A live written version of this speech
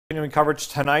Continuing coverage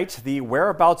tonight, the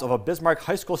whereabouts of a Bismarck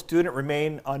High School student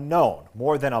remain unknown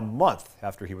more than a month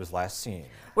after he was last seen.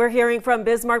 We're hearing from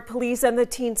Bismarck police and the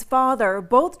teen's father,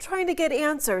 both trying to get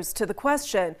answers to the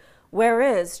question, where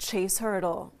is Chase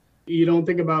Hurdle? You don't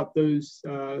think about those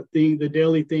the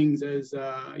daily things as,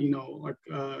 like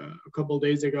a couple of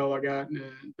days ago, I got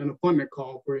an appointment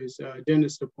call for his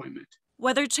dentist appointment.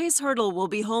 Whether Chase Hurdle will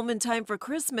be home in time for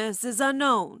Christmas is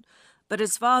unknown, but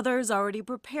his father's already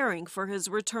preparing for his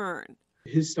return.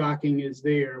 His stocking is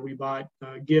there. We bought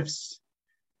gifts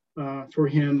for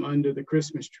him under the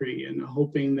Christmas tree, and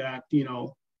hoping that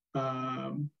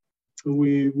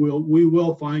we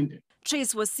will find it.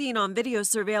 Chase was seen on video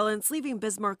surveillance leaving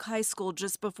Bismarck High School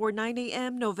just before 9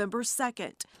 a.m. November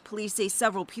 2nd. Police say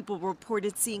several people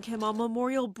reported seeing him on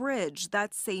Memorial Bridge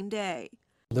that same day.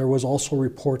 There was also a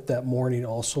report that morning,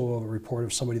 a report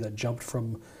of somebody that jumped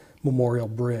from Memorial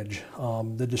Bridge.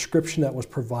 The description that was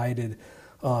provided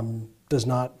does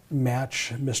not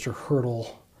match Mr.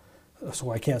 Hurdle,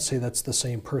 so I can't say that's the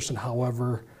same person.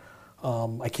 However,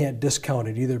 I can't discount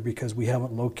it either because we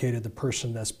haven't located the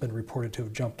person that's been reported to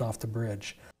have jumped off the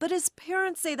bridge. But his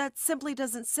parents say that simply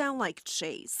doesn't sound like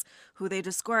Chase, who they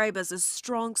describe as a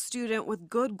strong student with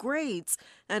good grades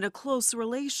and a close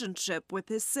relationship with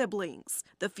his siblings.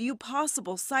 The few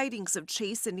possible sightings of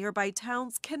Chase in nearby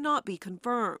towns cannot be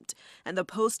confirmed, and the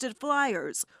posted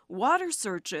flyers, water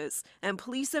searches, and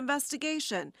police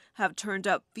investigation have turned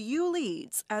up few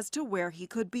leads as to where he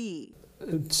could be.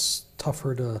 It's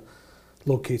tougher to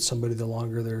locate somebody the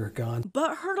longer they're gone.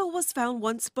 But Hurdle was found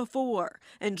once before.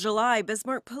 In July,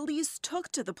 Bismarck police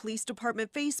took to the police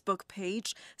department Facebook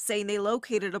page saying they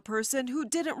located a person who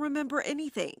didn't remember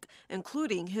anything,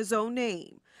 including his own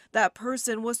name. That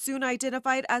person was soon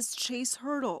identified as Chase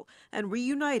Hurdle and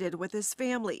reunited with his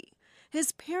family.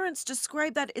 His parents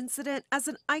describe that incident as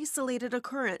an isolated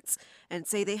occurrence and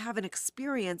say they haven't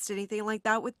experienced anything like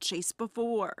that with Chase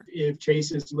before. If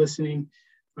Chase is listening,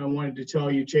 I wanted to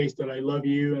tell you, Chase, that I love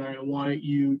you, and I wanted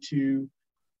you to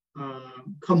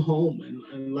come home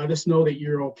and let us know that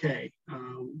you're okay.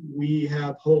 We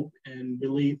have hope and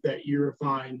belief that you're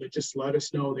fine, but just let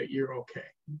us know that you're okay.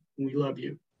 We love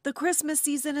you. The Christmas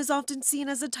season is often seen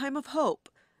as a time of hope.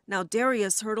 Now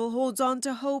Darius Hurdle holds on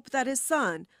to hope that his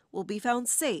son will be found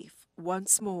safe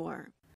once more.